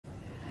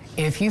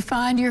If you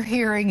find your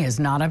hearing is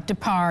not up to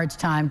par, it's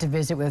time to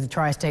visit with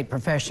Tri-State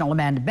professional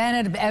Amanda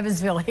Bennett of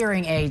Evansville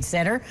Hearing Aid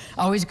Center.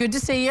 Always good to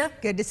see you.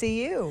 Good to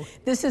see you.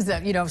 This is,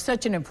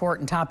 such an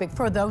important topic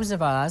for those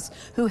of us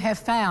who have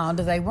found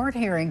they weren't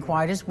hearing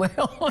quite as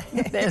well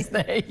as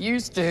they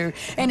used to.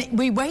 And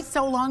we wait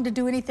so long to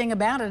do anything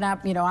about it.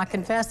 I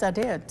confess I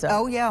did. So.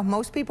 Oh, yeah.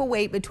 Most people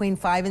wait between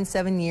 5 and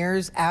 7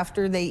 years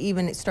after they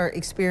even start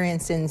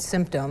experiencing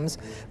symptoms,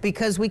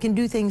 because we can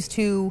do things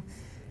to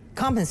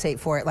compensate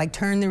for it, like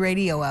turn the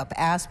radio up,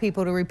 ask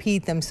people to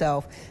repeat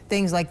themselves,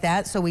 things like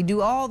that. So we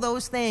do all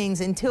those things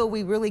until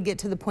we really get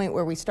to the point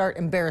where we start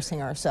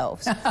embarrassing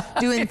ourselves,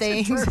 doing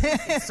things,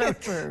 so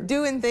true.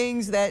 doing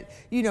things that,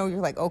 you're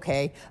like,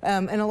 okay.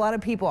 And a lot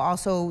of people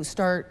also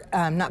start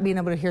not being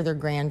able to hear their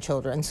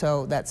grandchildren.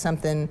 So that's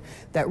something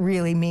that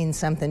really means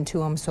something to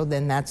them. So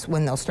then that's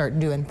when they'll start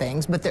doing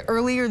things. But the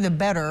earlier, the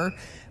better,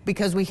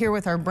 because we hear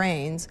with our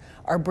brains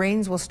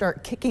will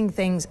start kicking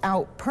things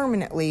out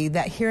permanently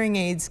that hearing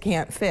aids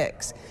can't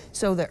fix.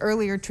 So the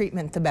earlier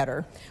treatment, the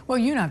better. Well,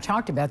 you and I have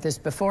talked about this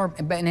before,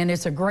 and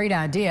it's a great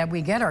idea.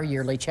 We get our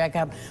yearly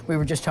checkup. We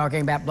were just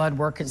talking about blood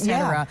work,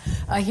 etc. Yeah.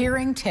 A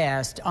hearing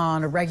test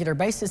on a regular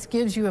basis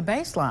gives you a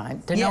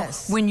baseline to know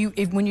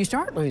when you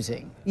start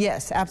losing.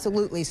 Yes,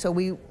 absolutely. So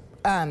we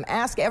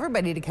ask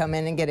everybody to come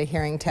in and get a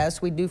hearing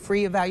test. We do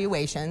free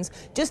evaluations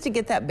just to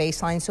get that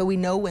baseline so we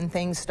know when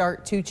things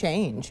start to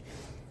change.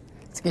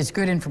 It's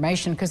good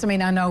information, because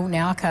I know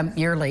now I come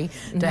yearly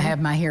to have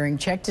my hearing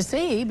checked to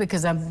see,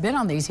 because I've been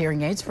on these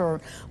hearing aids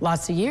for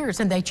lots of years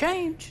and they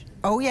change.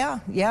 Oh yeah,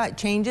 it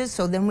changes.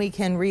 So then we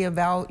can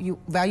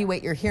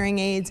evaluate your hearing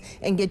aids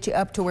and get you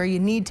up to where you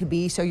need to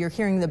be, so you're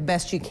hearing the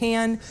best you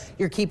can,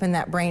 you're keeping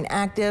that brain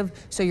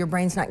active, so your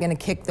brain's not going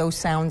to kick those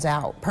sounds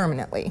out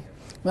permanently.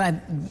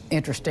 Well,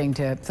 interesting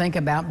to think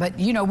about. But,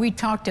 we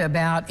talked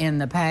about in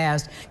the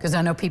past, because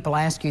I know people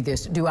ask you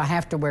this, do I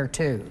have to wear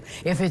two?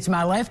 If it's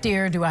my left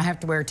ear, do I have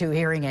to wear two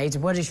hearing aids?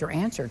 What is your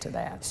answer to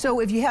that? So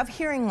if you have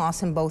hearing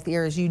loss in both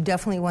ears, you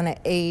definitely want to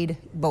aid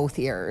both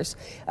ears.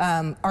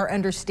 Our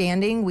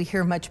understanding, we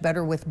hear much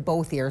better with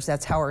both ears.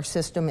 That's how our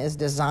system is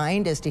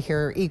designed, is to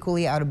hear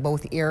equally out of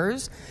both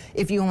ears.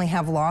 If you only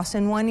have loss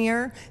in one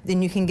ear,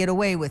 then you can get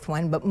away with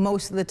one. But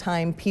most of the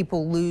time,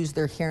 people lose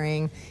their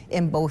hearing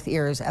in both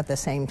ears at the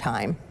same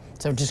time.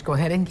 So just go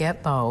ahead and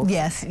get both.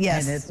 Yes.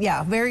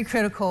 Yeah, very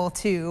critical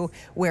to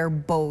wear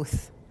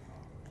both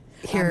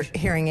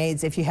hearing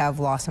aids if you have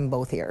loss in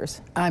both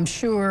ears. I'm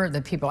sure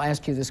that people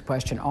ask you this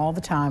question all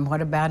the time.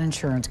 What about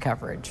insurance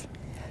coverage?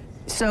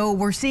 So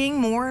we're seeing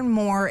more and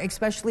more,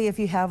 especially if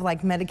you have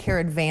like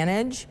Medicare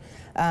Advantage.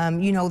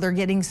 They're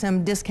getting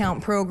some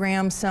discount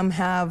programs, some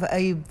have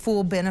a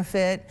full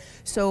benefit.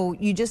 So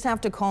you just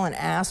have to call and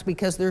ask,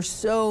 because there's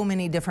so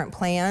many different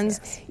plans.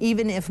 Yes.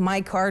 Even if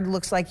my card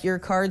looks like your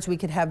cards, we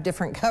could have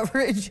different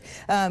coverage.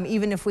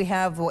 Even if we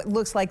have what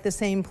looks like the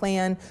same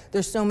plan,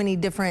 there's so many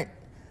different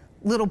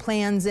little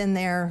plans in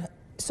there.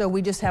 So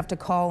we just have to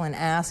call and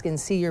ask and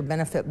see your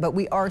benefit. But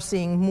we are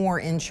seeing more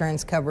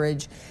insurance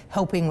coverage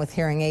helping with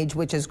hearing aids,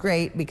 which is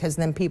great, because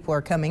then people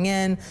are coming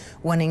in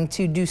wanting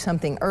to do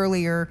something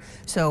earlier.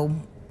 So,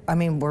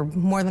 we're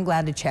more than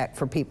glad to check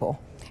for people.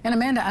 And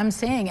Amanda, I'm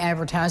seeing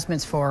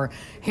advertisements for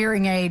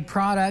hearing aid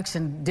products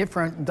and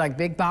different, like,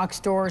 big box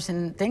stores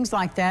and things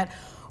like that.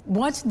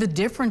 What's the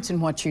difference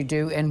in what you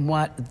do and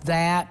what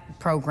that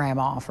program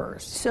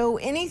offers? So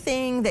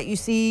anything that you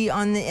see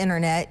on the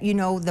internet,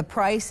 the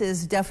price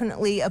is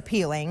definitely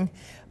appealing,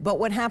 but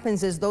what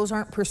happens is those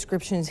aren't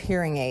prescriptions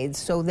hearing aids,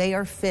 so they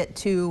are fit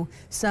to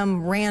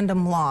some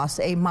random loss,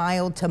 a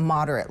mild to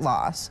moderate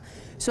loss.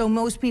 So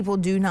most people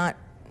do not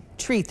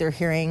treat their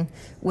hearing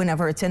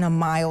whenever it's in a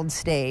mild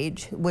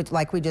stage, which,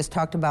 like we just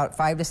talked about,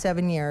 5 to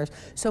 7 years.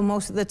 So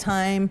most of the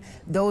time,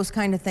 those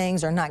kind of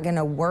things are not going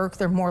to work.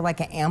 They're more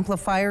like an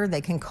amplifier. They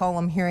can call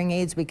them hearing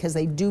aids because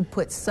they do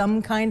put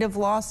some kind of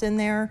loss in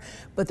there,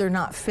 but they're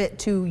not fit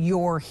to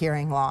your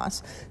hearing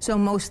loss. So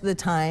most of the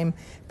time,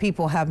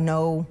 people have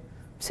no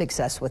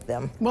success with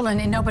them. Well,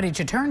 and nobody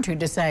to turn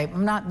to say,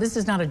 this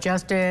is not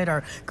adjusted,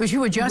 or because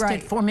you adjust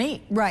it for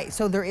me. Right,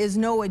 so there is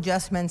no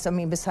adjustments,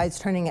 besides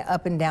turning it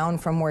up and down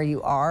from where you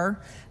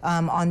are.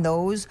 On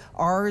those,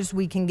 ours,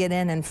 we can get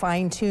in and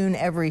fine tune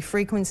every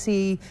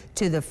frequency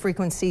to the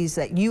frequencies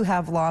that you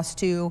have lost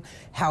to,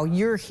 how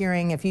you're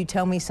hearing. If you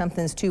tell me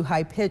something's too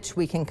high pitched,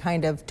 we can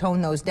kind of tone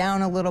those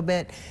down a little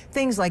bit,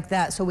 things like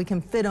that, so we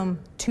can fit them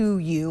to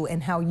you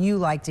and how you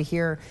like to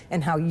hear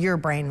and how your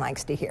brain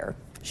likes to hear.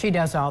 She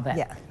does all that.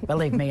 Yeah.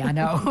 Believe me, I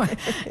know.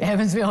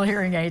 Evansville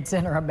Hearing Aid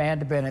Center,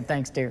 Amanda Bennett.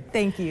 Thanks, dear.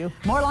 Thank you.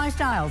 More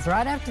lifestyles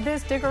right after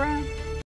this. Stick around.